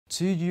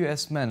Two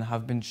US men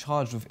have been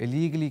charged with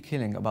illegally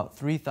killing about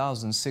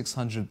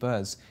 3,600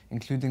 birds,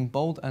 including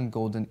bald and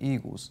golden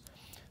eagles.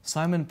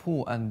 Simon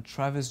Paul and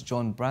Travis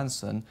John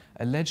Branson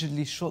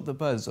allegedly shot the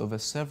birds over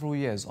several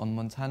years on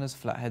Montana's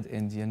Flathead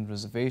Indian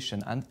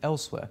Reservation and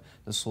elsewhere,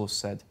 the source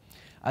said,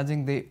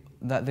 adding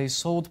that they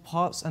sold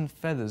parts and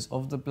feathers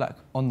on the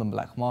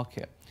black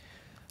market.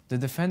 The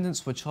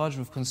defendants were charged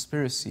with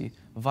conspiracy,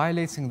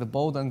 violating the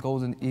Bald and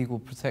Golden Eagle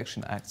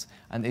Protection Act,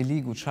 and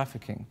illegal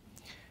trafficking.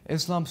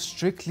 Islam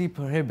strictly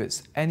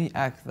prohibits any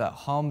act that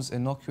harms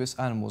innocuous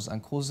animals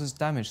and causes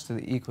damage to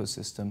the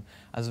ecosystem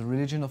as a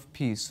religion of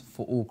peace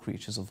for all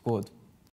creatures of God.